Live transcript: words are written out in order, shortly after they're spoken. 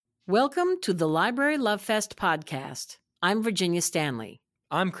Welcome to the Library Love Fest podcast. I'm Virginia Stanley.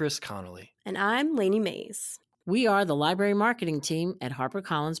 I'm Chris Connolly. And I'm Lainey Mays. We are the library marketing team at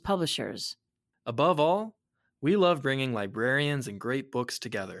HarperCollins Publishers. Above all, we love bringing librarians and great books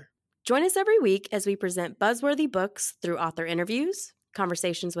together. Join us every week as we present buzzworthy books through author interviews,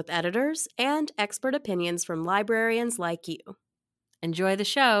 conversations with editors, and expert opinions from librarians like you. Enjoy the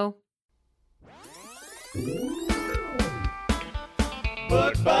show.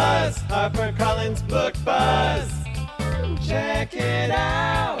 Book Buzz, HarperCollins Book Buzz. Check it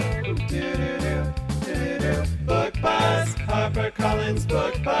out. Do-do-do, Book Buzz, HarperCollins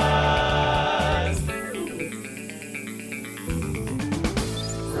Book Buzz.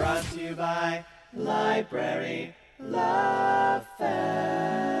 Brought to you by Library Love Fest.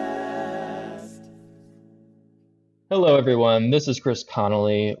 Hello, everyone. This is Chris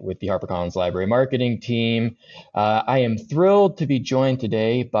Connolly with the HarperCollins Library Marketing Team. I am thrilled to be joined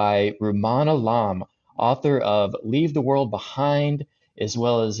today by Rumaan, author of Leave the World Behind, as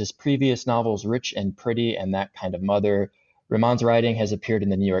well as his previous novels, Rich and Pretty and That Kind of Mother. Rumaan's writing has appeared in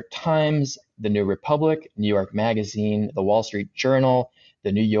the New York Times, the New Republic, New York Magazine, the Wall Street Journal,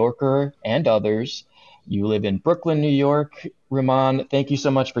 the New Yorker, and others. You live in Brooklyn, New York. Rumaan, thank you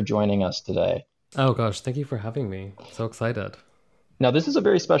so much for joining us today. Oh gosh, thank you for having me. So excited. Now, this is a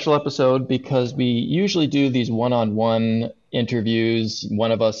very special episode because we usually do these one-on-one interviews.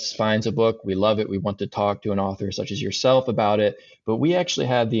 One of us finds a book, we love it, we want to talk to an author such as yourself about it, but we actually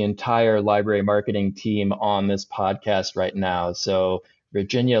have the entire library marketing team on this podcast right now. So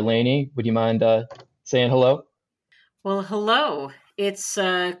Virginia, Lainey, would you mind saying hello? Well, hello. It's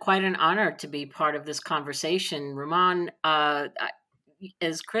quite an honor to be part of this conversation. Rumaan,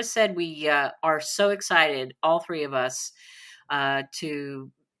 as Chris said, we are so excited, all three of us, to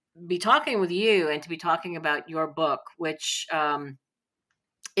be talking with you and to be talking about your book, which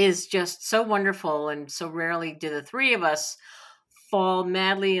is just so wonderful. And so rarely do the three of us fall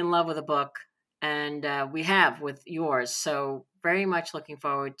madly in love with a book. And we have with yours. So very much looking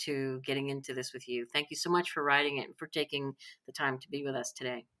forward to getting into this with you. Thank you so much for writing it and for taking the time to be with us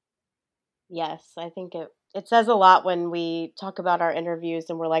today. Yes, I think it says a lot when we talk about our interviews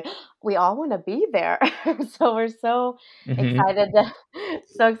and we're like, we all want to be there. So we're so excited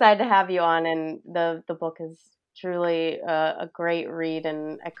to have you on, and the book is truly a great read,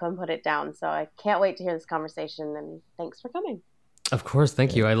 and I couldn't put it down. So I can't wait to hear this conversation, and thanks for coming. Of course,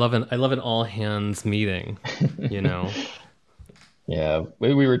 thank you. I love an all hands meeting, you know. Yeah,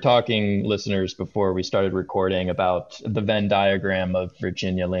 we were talking, listeners, before we started recording about the Venn diagram of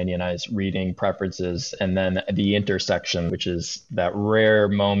Virginia, Lainey, and I's reading preferences, and then the intersection, which is that rare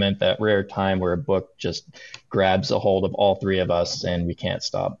moment, that rare time where a book just grabs a hold of all three of us and we can't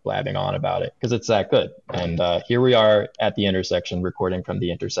stop blabbing on about it because it's that good. And here we are at the intersection, recording from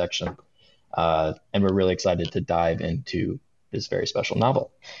the intersection, and we're really excited to dive into this very special novel.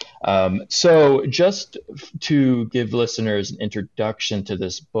 So just to give listeners an introduction to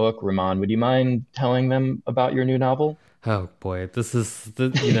this book, Rumaan, would you mind telling them about your new novel? Oh boy, this is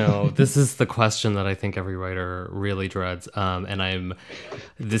the question that I think every writer really dreads.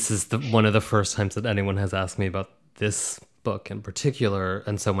 This is one of the first times that anyone has asked me about this book in particular,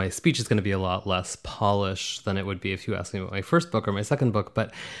 and so my speech is going to be a lot less polished than it would be if you asked me about my first book or my second book.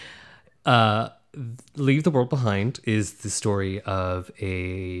 But Leave the World Behind is the story of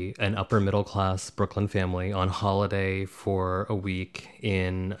an upper middle class Brooklyn family on holiday for a week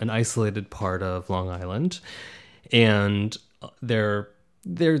in an isolated part of Long Island, and they're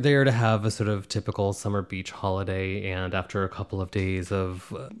there to have a sort of typical summer beach holiday. And after a couple of days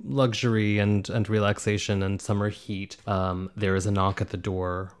of luxury and relaxation and summer heat, there is a knock at the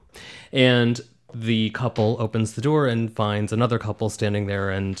door, and the couple opens the door and finds another couple standing there,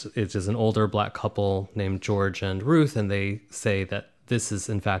 and it is an older black couple named George and Ruth, and they say that this is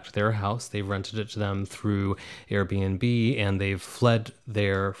in fact their house. They've rented it to them through Airbnb, and they've fled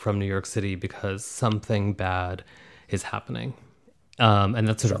there from New York City because something bad is happening. And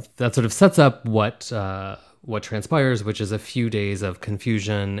that sort of sets up what transpires, which is a few days of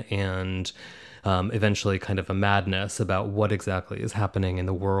confusion and eventually kind of a madness about what exactly is happening in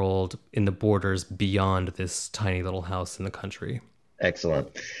the world, in the borders beyond this tiny little house in the country. Excellent.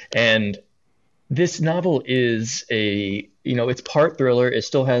 And this novel is it's part thriller. It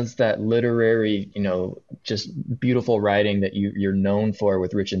still has that literary, just beautiful writing that you're known for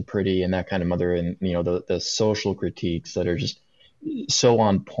with Rich and Pretty and That Kind of Mother, and, the social critiques that are just so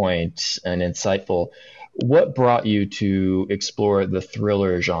on point and insightful. What brought you to explore the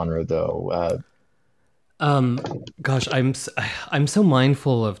thriller genre, though? Gosh, I'm so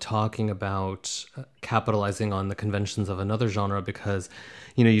mindful of talking about capitalizing on the conventions of another genre because,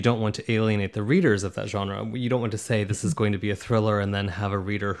 you don't want to alienate the readers of that genre. You don't want to say this is going to be a thriller and then have a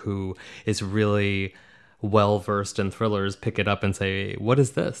reader who is really well versed in thrillers pick it up and say, "What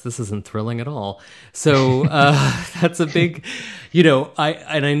is this? This isn't thrilling at all." So that's a big,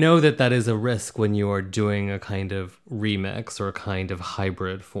 I know that is a risk when you are doing a kind of remix or a kind of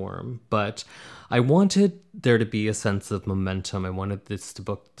hybrid form, but I wanted there to be a sense of momentum. I wanted this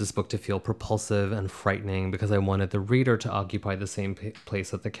book to feel propulsive and frightening because I wanted the reader to occupy the same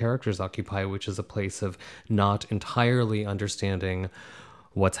place that the characters occupy, which is a place of not entirely understanding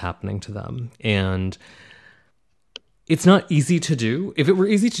what's happening to them. And it's not easy to do. If it were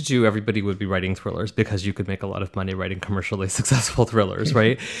easy to do, everybody would be writing thrillers because you could make a lot of money writing commercially successful thrillers,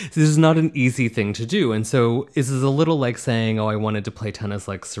 right? This is not an easy thing to do. And so this is a little like saying, oh, I wanted to play tennis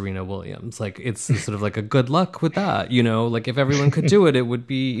like Serena Williams. Like, it's sort of like a good luck with that, Like, if everyone could do it, it would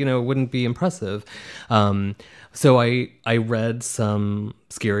be, it wouldn't be impressive. So I read some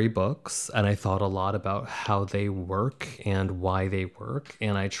scary books and I thought a lot about how they work and why they work.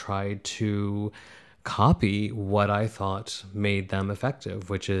 And I tried to copy what I thought made them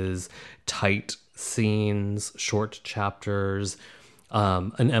effective, which is tight scenes, short chapters,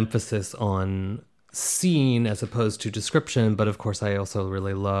 an emphasis on scene as opposed to description. But of course, I also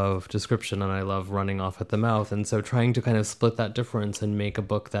really love description and I love running off at the mouth. And so trying to kind of split that difference and make a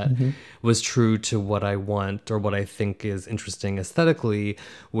book that was true to what I want or what I think is interesting aesthetically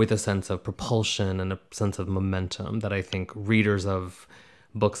with a sense of propulsion and a sense of momentum that I think readers of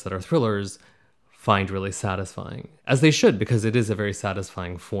books that are thrillers find really satisfying, as they should, because it is a very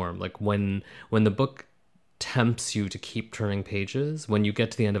satisfying form. Like when the book tempts you to keep turning pages, when you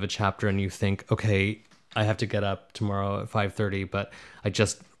get to the end of a chapter and you think, okay, I have to get up tomorrow at 5:30, but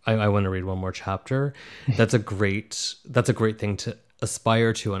I want to read one more chapter. That's a great thing to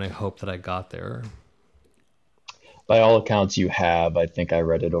aspire to, and I hope that I got there. By all accounts, you have. I think I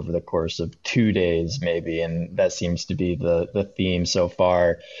read it over the course of 2 days, maybe, and that seems to be the theme so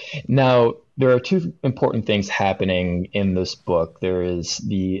far. Now, there are two important things happening in this book. There is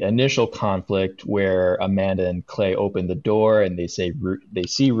the initial conflict where Amanda and Clay open the door and they see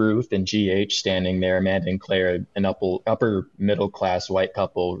Ruth and GH standing there. Amanda and Clay are an upper middle class white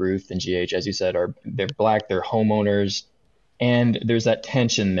couple. Ruth and GH, as you said, they're Black, they're homeowners, and there's that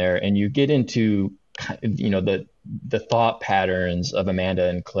tension there. And you get into the thought patterns of Amanda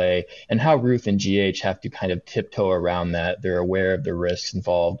and Clay and how Ruth and GH have to kind of tiptoe around that. They're aware of the risks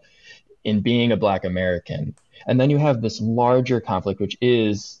involved in being a Black American. And then you have this larger conflict, which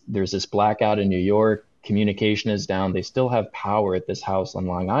is there's this blackout in New York, communication is down, they still have power at this house on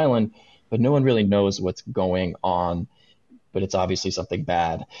Long Island, but no one really knows what's going on, but it's obviously something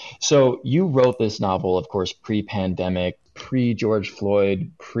bad. So you wrote this novel, of course, pre-pandemic, pre-George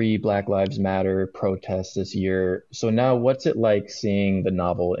Floyd, pre-Black Lives Matter protests this year. So now what's it like seeing the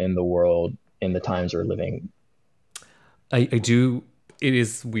novel in the world in the times we're living? I do. It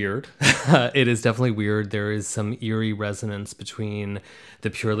is weird. It is definitely weird. There is some eerie resonance between the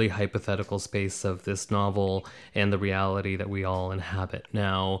purely hypothetical space of this novel and the reality that we all inhabit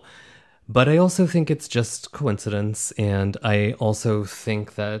now. But I also think it's just coincidence. And I also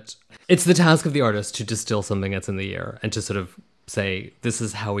think that it's the task of the artist to distill something that's in the air and to sort of say, this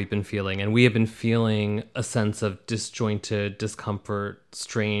is how we've been feeling. And we have been feeling a sense of disjointed, discomfort,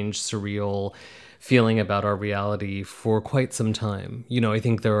 strange, surreal feeling about our reality for quite some time. I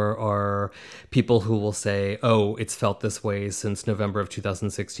think there are people who will say, oh, it's felt this way since November of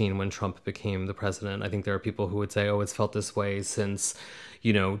 2016 when Trump became the president. I think there are people who would say, oh, it's felt this way since,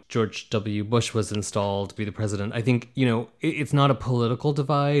 George W. Bush was installed to be the president. I think, it's not a political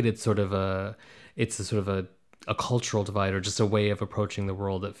divide. It's sort of a cultural divide, or just a way of approaching the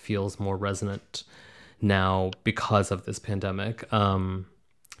world that feels more resonant now because of this pandemic.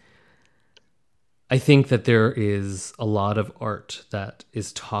 I think that there is a lot of art that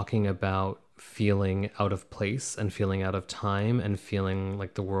is talking about feeling out of place and feeling out of time and feeling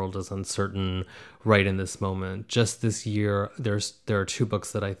like the world is uncertain right in this moment. Just this year, there are two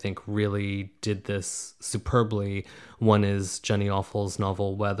books that I think really did this superbly. One is Jenny Offal's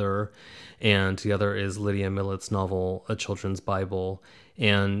novel Weather, and the other is Lydia Millett's novel A Children's Bible.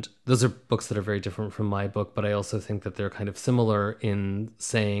 And those are books that are very different from my book, but I also think that they're kind of similar in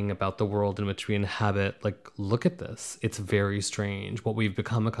saying about the world in which we inhabit, like, look at this. It's very strange. What we've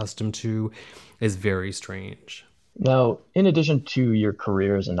become accustomed to is very strange. Now, in addition to your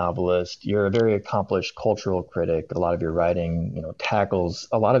career as a novelist, you're a very accomplished cultural critic. A lot of your writing, tackles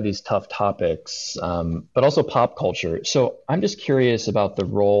a lot of these tough topics, but also pop culture. So I'm just curious about the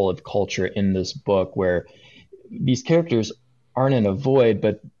role of culture in this book, where these characters aren't in a void,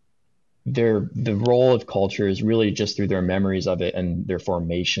 but the role of culture is really just through their memories of it and their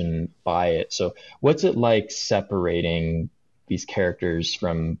formation by it. So what's it like separating these characters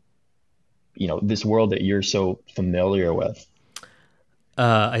from this world that you're so familiar with?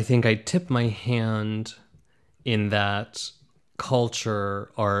 I think I tip my hand in that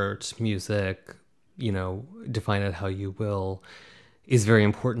culture, art, music, define it how you will, is very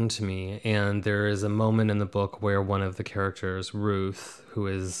important to me. And there is a moment in the book where one of the characters, Ruth, who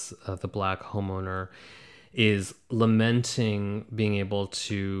is the black homeowner, is lamenting not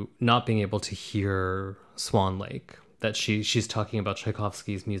being able to hear Swan Lake. That she's talking about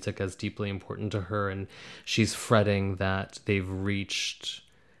Tchaikovsky's music as deeply important to her, and she's fretting that they've reached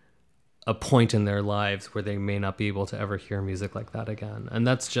a point in their lives where they may not be able to ever hear music like that again. And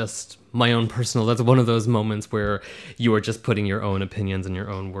that's just my own personal, that's one of those moments where you are just putting your own opinions and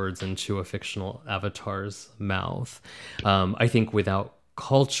your own words into a fictional avatar's mouth. I think without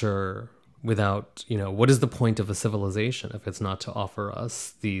culture, without, what is the point of a civilization if it's not to offer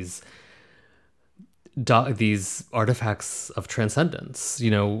us these artifacts of transcendence?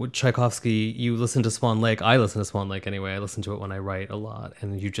 Tchaikovsky, you listen to Swan Lake, I listen to Swan Lake anyway, I listen to it when I write a lot,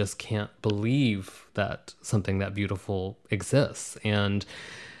 and you just can't believe that something that beautiful exists. And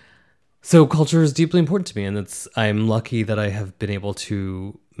so culture is deeply important to me, and I'm lucky that I have been able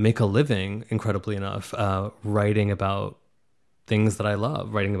to make a living, incredibly enough, writing about things that I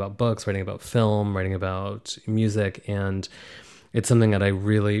love, writing about books, writing about film, writing about music, and it's something that I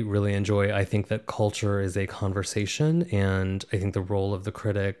really, really enjoy. I think that culture is a conversation, and I think the role of the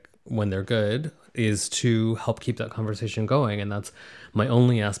critic, when they're good, is to help keep that conversation going. And that's my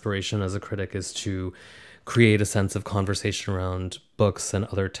only aspiration as a critic, is to create a sense of conversation around books and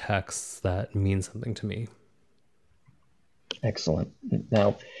other texts that mean something to me. Excellent.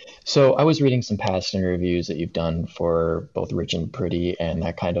 Now, so I was reading some past interviews that you've done for both Rich and Pretty and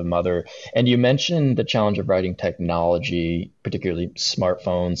That Kind of Mother, and you mentioned the challenge of writing technology, particularly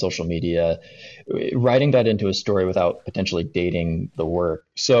smartphones, social media, writing that into a story without potentially dating the work.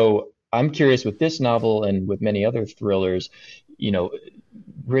 So I'm curious, with this novel and with many other thrillers,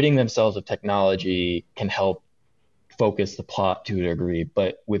 ridding themselves of technology can help focus the plot to a degree,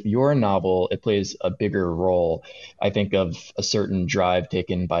 but with your novel, it plays a bigger role. I think of a certain drive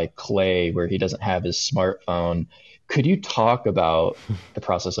taken by Clay where he doesn't have his smartphone. Could you talk about the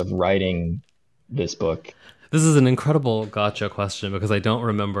process of writing this book? This is an incredible gotcha question, because I don't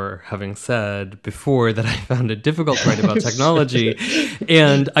remember having said before that I found it difficult to write about technology.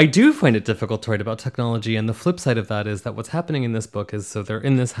 And I do find it difficult to write about technology. And the flip side of that is that what's happening in this book is, so they're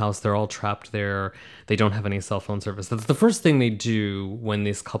in this house, they're all trapped there. They don't have any cell phone service. That's the first thing they do when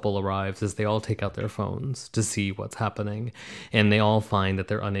this couple arrives, is they all take out their phones to see what's happening. And they all find that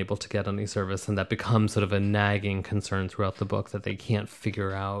they're unable to get any service. And that becomes sort of a nagging concern throughout the book, that they can't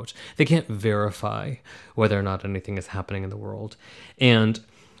figure out, they can't verify whether or not anything is happening in the world. And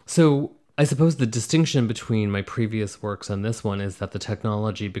so I suppose the distinction between my previous works and this one is that the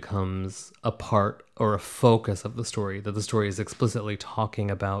technology becomes a part or a focus of the story, that the story is explicitly talking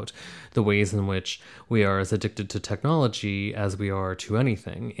about the ways in which we are as addicted to technology as we are to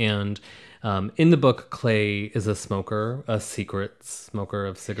anything. And in the book, Clay is a smoker, a secret smoker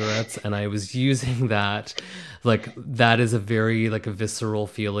of cigarettes, and I was using that, that is a very a visceral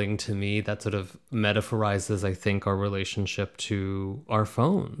feeling to me that sort of metaphorizes, I think, our relationship to our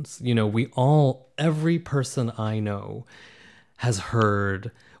phones. Every person I know has heard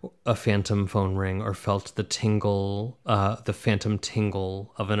a phantom phone ring or felt the tingle, the phantom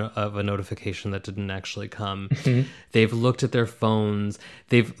tingle of a notification that didn't actually come. Mm-hmm. They've looked at their phones.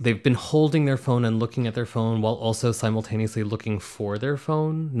 They've been holding their phone and looking at their phone while also simultaneously looking for their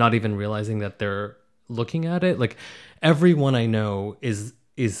phone, not even realizing that they're looking at it. Everyone I know is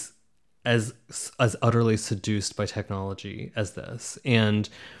as utterly seduced by technology as this, and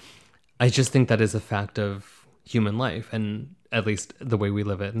I just think that is a fact of human life, and at least the way we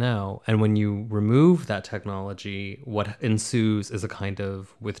live it now. And when you remove that technology, what ensues is a kind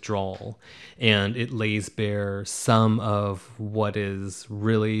of withdrawal, and it lays bare some of what is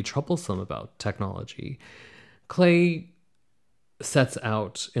really troublesome about technology. Clay sets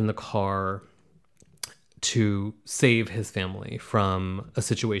out in the car to save his family from a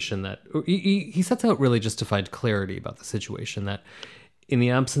situation that he sets out really just to find clarity about the situation, that in the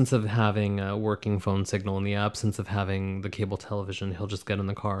absence of having a working phone signal, in the absence of having the cable television, he'll just get in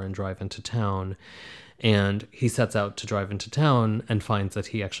the car and drive into town. And he sets out to drive into town and finds that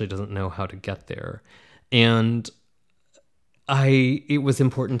he actually doesn't know how to get there. And it was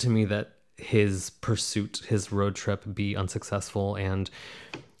important to me that his pursuit, his road trip, be unsuccessful. And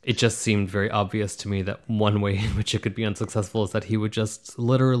it just seemed very obvious to me that one way in which it could be unsuccessful is that he would just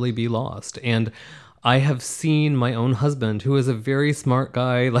literally be lost. And I have seen my own husband, who is a very smart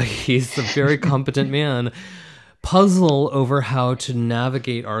guy, like he's a very competent man, puzzle over how to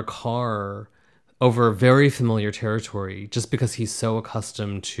navigate our car over very familiar territory just because he's so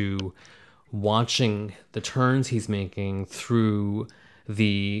accustomed to watching the turns he's making through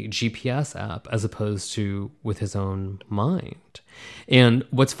the GPS app as opposed to with his own mind. And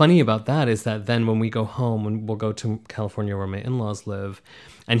what's funny about that is that then when we go home, when we'll go to California where my in-laws live,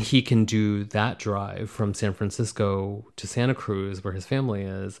 and he can do that drive from San Francisco to Santa Cruz where his family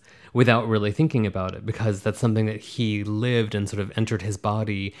is without really thinking about it, because that's something that he lived and sort of entered his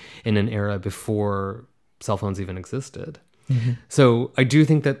body in an era before cell phones even existed. Mm-hmm. So I do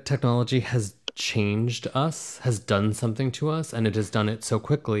think that technology has changed us, has done something to us, and it has done it so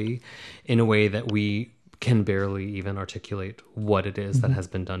quickly in a way that we can barely even articulate what it is that has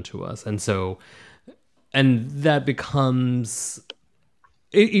been done to us. And so, and that becomes,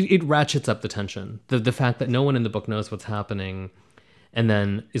 it ratchets up the tension. The fact that no one in the book knows what's happening and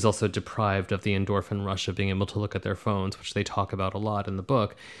then is also deprived of the endorphin rush of being able to look at their phones, which they talk about a lot in the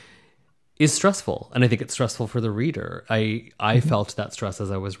book, is stressful. And I think it's stressful for the reader. I felt that stress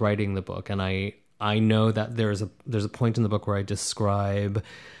as I was writing the book. And I know that there's a point in the book where I describe,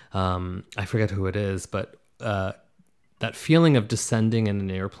 I forget who it is, but that feeling of descending in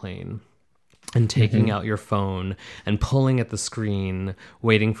an airplane and taking out your phone and pulling at the screen,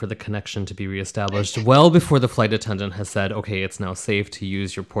 waiting for the connection to be reestablished well before the flight attendant has said, okay, it's now safe to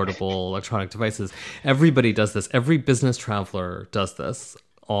use your portable electronic devices. Everybody does this. Every business traveler does this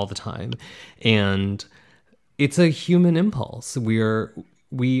all the time. And it's a human impulse.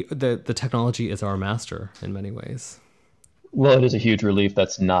 The technology is our master in many ways. Well, it is a huge relief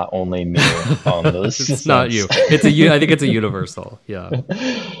that's not only me on this. It's not you. I think it's a universal. Yeah.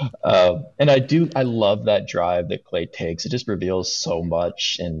 And I love that drive that Clay takes. It just reveals so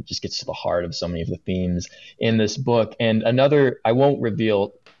much and just gets to the heart of so many of the themes in this book. And I won't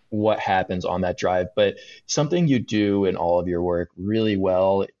reveal what happens on that drive, but something you do in all of your work really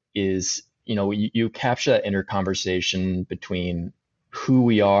well is, you capture that inner conversation between who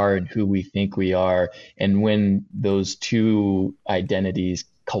we are and who we think we are. And when those two identities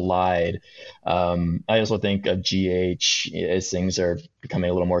collide, I also think of GH as things are becoming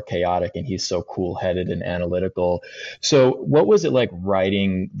a little more chaotic and he's so cool-headed and analytical. So what was it like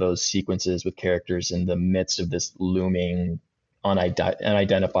writing those sequences with characters in the midst of this looming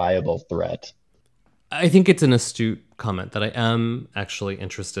unidentifiable threat? I think it's an astute comment that I am actually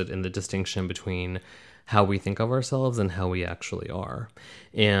interested in the distinction between how we think of ourselves and how we actually are.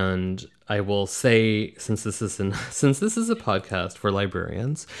 And I will say, since this is a podcast for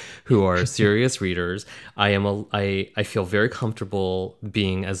librarians who are serious readers, I feel very comfortable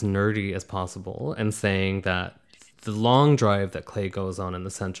being as nerdy as possible and saying that the long drive that Clay goes on in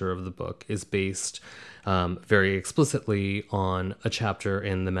the center of the book is based very explicitly on a chapter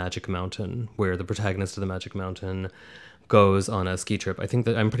in The Magic Mountain, where the protagonist of The Magic Mountain goes on a ski trip.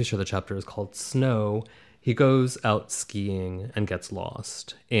 I'm pretty sure the chapter is called Snow. He goes out skiing and gets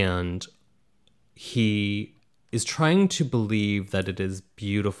lost. And he is trying to believe that it is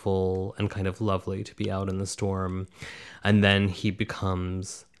beautiful and kind of lovely to be out in the storm. And then he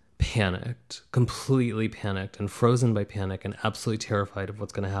becomes panicked, completely panicked and frozen by panic and absolutely terrified of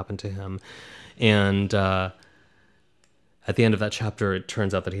what's going to happen to him. And at the end of that chapter, it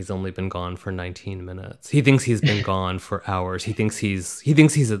turns out that he's only been gone for 19 minutes. He thinks he's been gone for hours. He thinks he's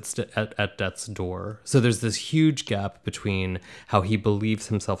at death's door. So there's this huge gap between how he believes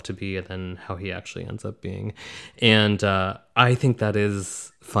himself to be and then how he actually ends up being. And I think that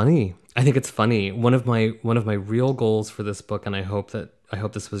is funny. I think it's funny. One of my real goals for this book, and I hope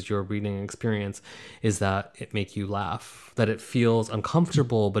this was your reading experience, is that it make you laugh, that it feels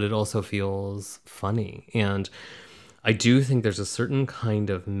uncomfortable, but it also feels funny. And I do think there's a certain kind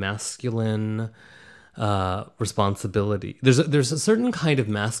of masculine responsibility. There's a certain kind of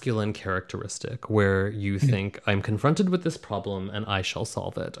masculine characteristic where you think, I'm confronted with this problem and I shall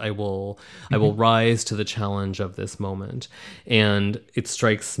solve it. I will rise to the challenge of this moment. And it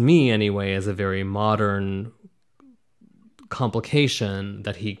strikes me anyway as a very modern complication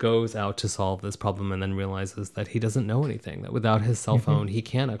that he goes out to solve this problem and then realizes that he doesn't know anything, that without his cell phone, he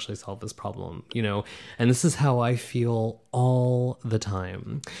can't actually solve this problem, you know? And this is how I feel all the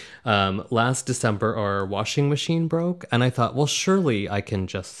time. Last December, our washing machine broke, and I thought, well, surely I can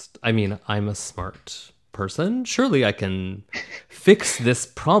I'm a smart person. Surely I can fix this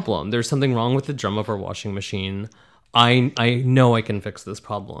problem. There's something wrong with the drum of our washing machine. I know I can fix this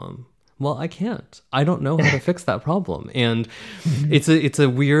problem. Well, I can't. I don't know how to fix that problem. And it's a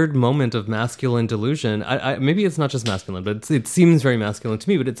weird moment of masculine delusion. Maybe it's not just masculine, but it seems very masculine to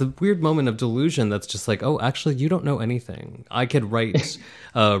me, but it's a weird moment of delusion that's just like, oh, actually, you don't know anything. I could write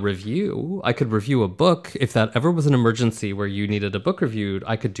a review. I could review a book. If that ever was an emergency where you needed a book reviewed,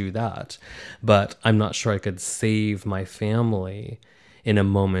 I could do that. But I'm not sure I could save my family in a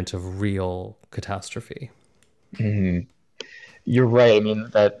moment of real catastrophe. Mm-hmm. You're right. I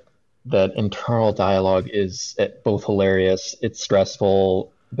mean, that internal dialogue is both hilarious, it's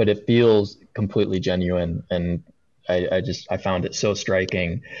stressful, but it feels completely genuine. And I found it so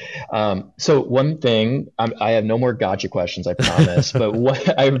striking. So one thing, I have no more gotcha questions, I promise,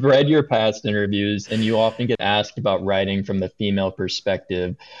 but I've read your past interviews and you often get asked about writing from the female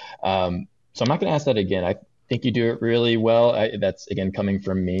perspective. So I'm not going to ask that again. I think you do it really well. That's, again, coming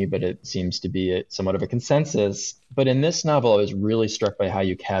from me, but it seems to be somewhat of a consensus. But in this novel, I was really struck by how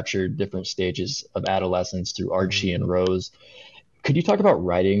you captured different stages of adolescence through Archie and Rose. Could you talk about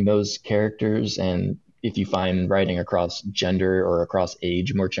writing those characters and if you find writing across gender or across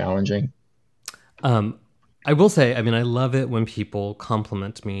age more challenging? I will say, I mean, I love it when people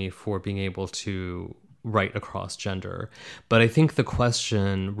compliment me for being able to write across gender, but I think the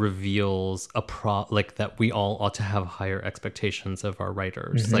question reveals like that we all ought to have higher expectations of our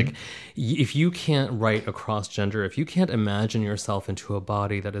writers. Mm-hmm. Like, if you can't write across gender, if you can't imagine yourself into a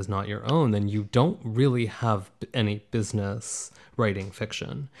body that is not your own, then you don't really have any business writing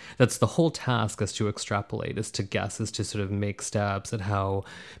fiction. That's the whole task, is to extrapolate, is to guess, is to sort of make stabs at how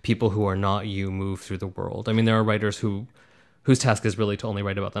people who are not you move through the world. I mean, there are writers whose task is really to only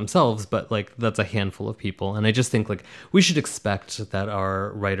write about themselves, but like that's a handful of people. And I just think like we should expect that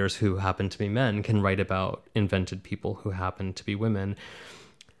our writers who happen to be men can write about invented people who happen to be women.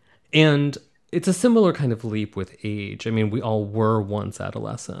 And it's a similar kind of leap with age. I mean, we all were once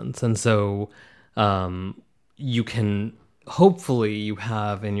adolescents. And so you can, hopefully you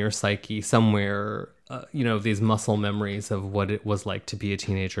have in your psyche somewhere these muscle memories of what it was like to be a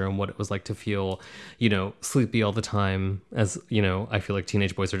teenager and what it was like to feel, sleepy all the time. As, I feel like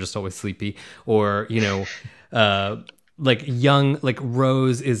teenage boys are just always sleepy, or, like young, like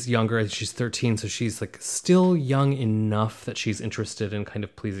Rose is younger and she's 13. So she's like still young enough that she's interested in kind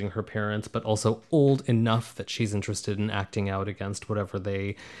of pleasing her parents, but also old enough that she's interested in acting out against whatever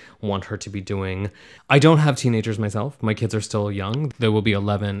they want her to be doing. I don't have teenagers myself. My kids are still young. They will be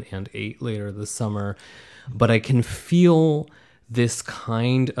 11 and 8 later this summer, but I can feel this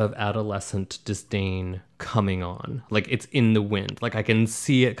kind of adolescent disdain coming on. Like, it's in the wind. Like, I can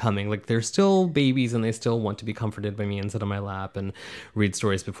see it coming. Like, they're still babies and they still want to be comforted by me and sit on my lap and read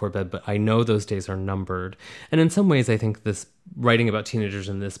stories before bed, but I know those days are numbered. And in some ways, I think this writing about teenagers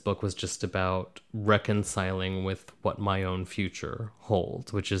in this book was just about reconciling with what my own future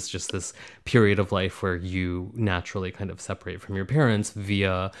holds, which is just this period of life where you naturally kind of separate from your parents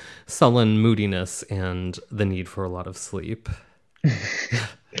via sullen moodiness and the need for a lot of sleep.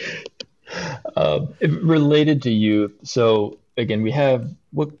 Related to youth, so again, we have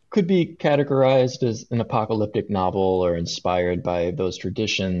what could be categorized as an apocalyptic novel or inspired by those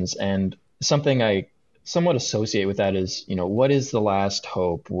traditions, and something I somewhat associate with that is, what is the last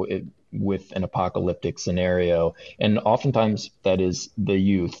hope with an apocalyptic scenario? And oftentimes that is the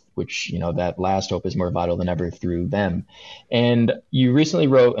youth, which, that last hope is more vital than ever through them. And you recently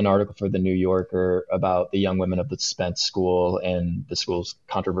wrote an article for The New Yorker about the young women of the Spence School and the school's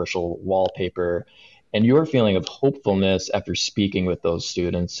controversial wallpaper, and your feeling of hopefulness after speaking with those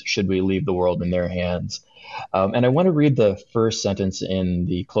students, should we leave the world in their hands. And I want to read the first sentence in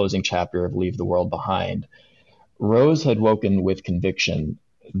the closing chapter of Leave the World Behind. Rose had woken with conviction.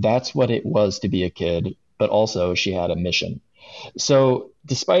 That's what it was to be a kid, but also she had a mission. So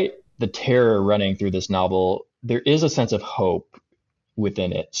despite the terror running through this novel, there is a sense of hope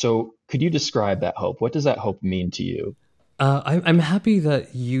within it. So could you describe that hope? What does that hope mean to you? I'm happy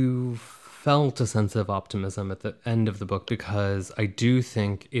that you felt a sense of optimism at the end of the book, because I do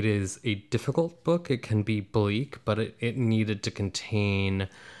think it is a difficult book. It can be bleak, but it needed to contain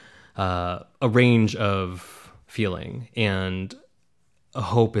a range of feeling, and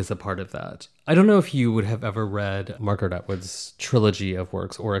hope is a part of that. I don't know if you would have ever read Margaret Atwood's trilogy of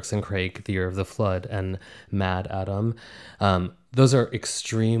works, Oryx and Crake, The Year of the Flood, and Mad Adam. Those are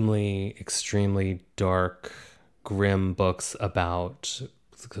extremely, extremely dark, grim books about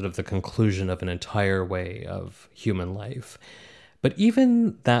sort of the conclusion of an entire way of human life. But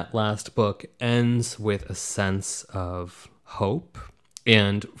even that last book ends with a sense of hope.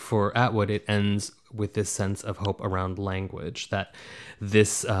 And for Atwood, it ends with this sense of hope around language, that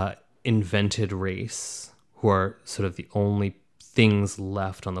this invented race, who are sort of the only things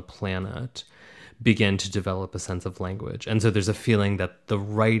left on the planet, begin to develop a sense of language. And so there's a feeling that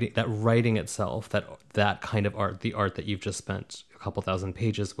writing itself, that kind of art, the art that you've just spent a couple thousand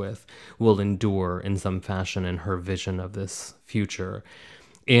pages with, will endure in some fashion in her vision of this future.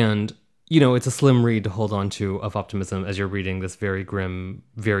 And it's a slim read to hold on to of optimism as you're reading this very grim,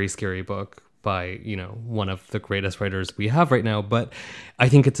 very scary book by, one of the greatest writers we have right now. But I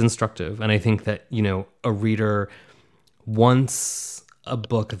think it's instructive. And I think that, a reader wants a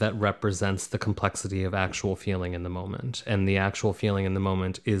book that represents the complexity of actual feeling in the moment. And the actual feeling in the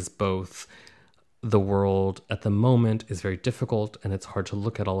moment is both the world at the moment is very difficult and it's hard to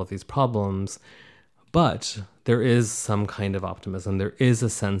look at all of these problems, but there is some kind of optimism. There is a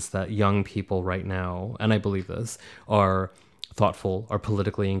sense that young people right now, and I believe this, are thoughtful, are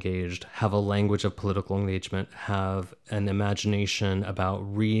politically engaged, have a language of political engagement, have an imagination about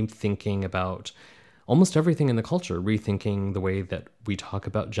rethinking about almost everything in the culture, rethinking the way that we talk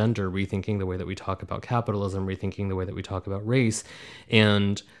about gender, rethinking the way that we talk about capitalism, rethinking the way that we talk about race.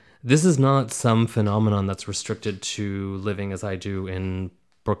 And this is not some phenomenon that's restricted to living as I do in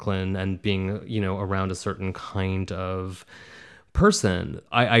Brooklyn and being, around a certain kind of person.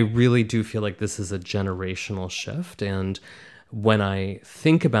 I really do feel like this is a generational shift. And when I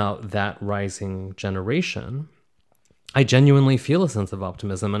think about that rising generation, I genuinely feel a sense of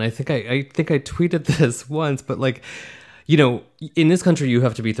optimism. And I think I tweeted this once, but in this country, you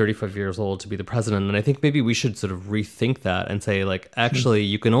have to be 35 years old to be the president. And I think maybe we should sort of rethink that and say, actually,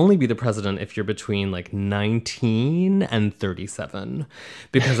 you can only be the president if you're between 19 and 37.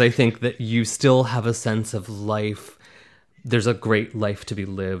 Because I think that you still have a sense of life. There's a great life to be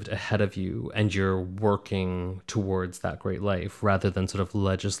lived ahead of you, and you're working towards that great life rather than sort of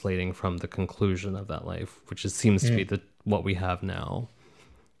legislating from the conclusion of that life, which seems to be what we have now.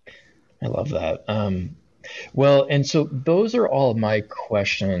 I love that. Well, and so those are all of my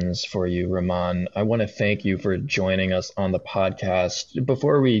questions for you, Rumaan. I want to thank you for joining us on the podcast.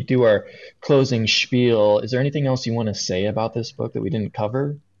 Before we do our closing spiel, is there anything else you want to say about this book that we didn't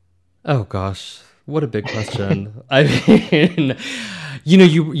cover? Oh, gosh. What a big question. I mean,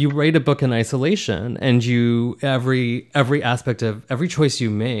 you write a book in isolation, and every aspect of every choice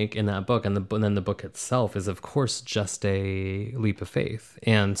you make in that book, and then the book itself is, of course, just a leap of faith.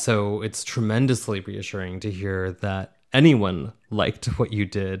 And so it's tremendously reassuring to hear that anyone liked what you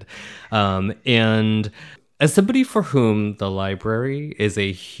did. And as somebody for whom the library is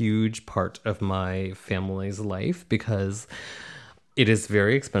a huge part of my family's life, because it is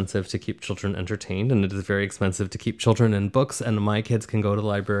very expensive to keep children entertained, and it is very expensive to keep children in books. And my kids can go to the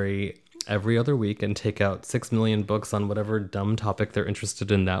library every other week and take out 6 million books on whatever dumb topic they're interested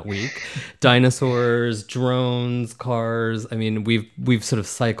in that week. Dinosaurs, drones, cars. I mean, we've sort of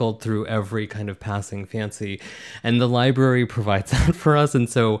cycled through every kind of passing fancy, and the library provides that for us. And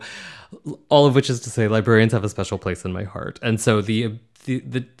so, all of which is to say, librarians have a special place in my heart. And so the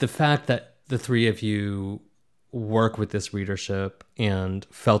fact that the three of you work with this readership and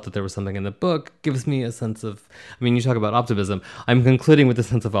felt that there was something in the book gives me a sense of, I mean, you talk about optimism. I'm concluding with a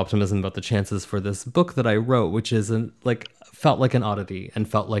sense of optimism about the chances for this book that I wrote, which is felt like an oddity and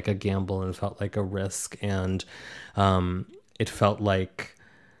felt like a gamble and felt like a risk. And it felt like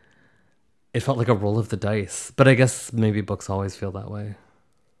a roll of the dice. But I guess maybe books always feel that way.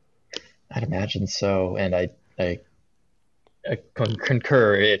 I'd imagine so. And I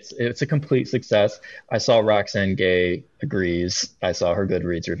concur. It's a complete success. I saw Roxane Gay agrees. I saw her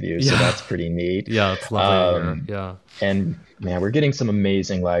Goodreads review, so that's pretty neat. Yeah, it's lovely. Yeah. And man, we're getting some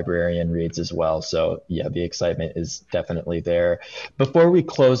amazing librarian reads as well. So yeah, the excitement is definitely there. Before we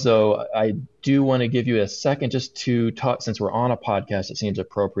close though, I do want to give you a second just to talk, since we're on a podcast, it seems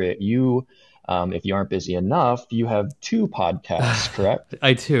appropriate. If you aren't busy enough, you have 2 podcasts, correct?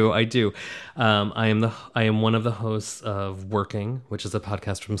 I do. I am one of the hosts of Working, which is a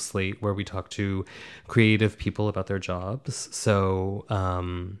podcast from Slate where we talk to creative people about their jobs. So,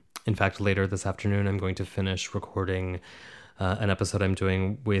 in fact, later this afternoon, I'm going to finish recording an episode I'm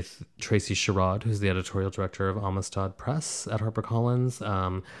doing with Tracy Sherrod, who's the editorial director of Amistad Press at HarperCollins.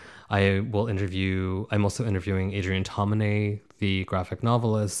 I'm also interviewing Adrienne Tomine, the graphic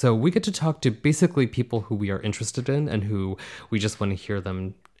novelist. So we get to talk to basically people who we are interested in and who we just want to hear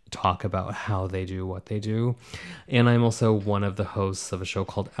them talk about how they do what they do. And I'm also one of the hosts of a show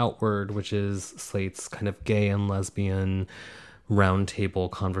called Outward, which is Slate's kind of gay and lesbian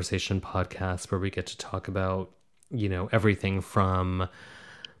roundtable conversation podcast where we get to talk about, everything from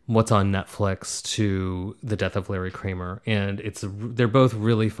what's on Netflix to the death of Larry Kramer. And they're both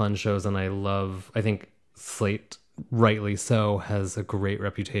really fun shows. And I think Slate, rightly so, has a great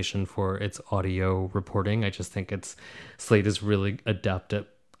reputation for its audio reporting. I just think Slate is really adept at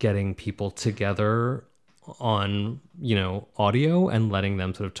getting people together on, audio and letting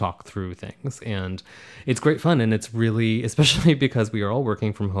them sort of talk through things. And it's great fun. And it's really, especially because we are all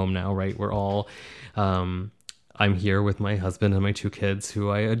working from home now, right? We're all, I'm here with my husband and my 2 kids who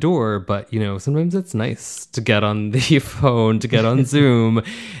I adore, but sometimes it's nice to get on the phone, to get on Zoom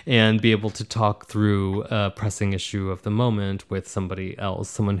and be able to talk through a pressing issue of the moment with somebody else,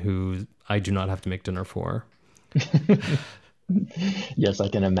 someone who I do not have to make dinner for. Yes, I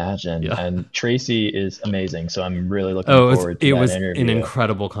can imagine. Yeah. And Tracy is amazing, so I'm really looking forward to that interview. It was an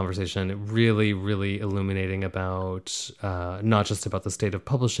incredible conversation, really, really illuminating about not just about the state of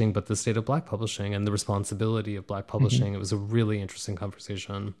publishing, but the state of Black publishing and the responsibility of Black publishing. It was a really interesting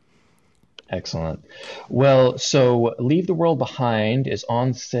conversation. Excellent. Well, so Leave the World Behind is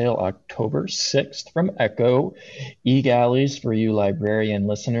on sale October 6th from Echo. E-galleys for you librarian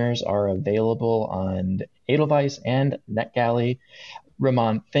listeners are available on Edelweiss and NetGalley.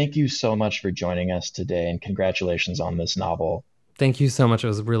 Rumaan, thank you so much for joining us today, and congratulations on this novel. Thank you so much. It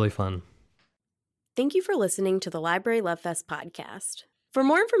was really fun. Thank you for listening to the Library Love Fest podcast. For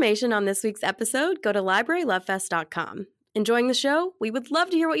more information on this week's episode, go to librarylovefest.com. Enjoying the show? We would love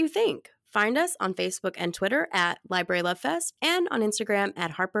to hear what you think. Find us on Facebook and Twitter at Library Love Fest and on Instagram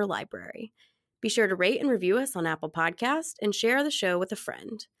at Harper Library. Be sure to rate and review us on Apple Podcasts and share the show with a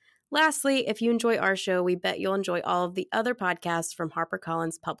friend. Lastly, if you enjoy our show, we bet you'll enjoy all of the other podcasts from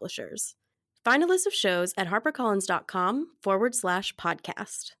HarperCollins publishers. Find a list of shows at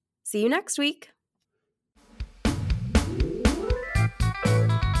harpercollins.com/podcast. See you next week.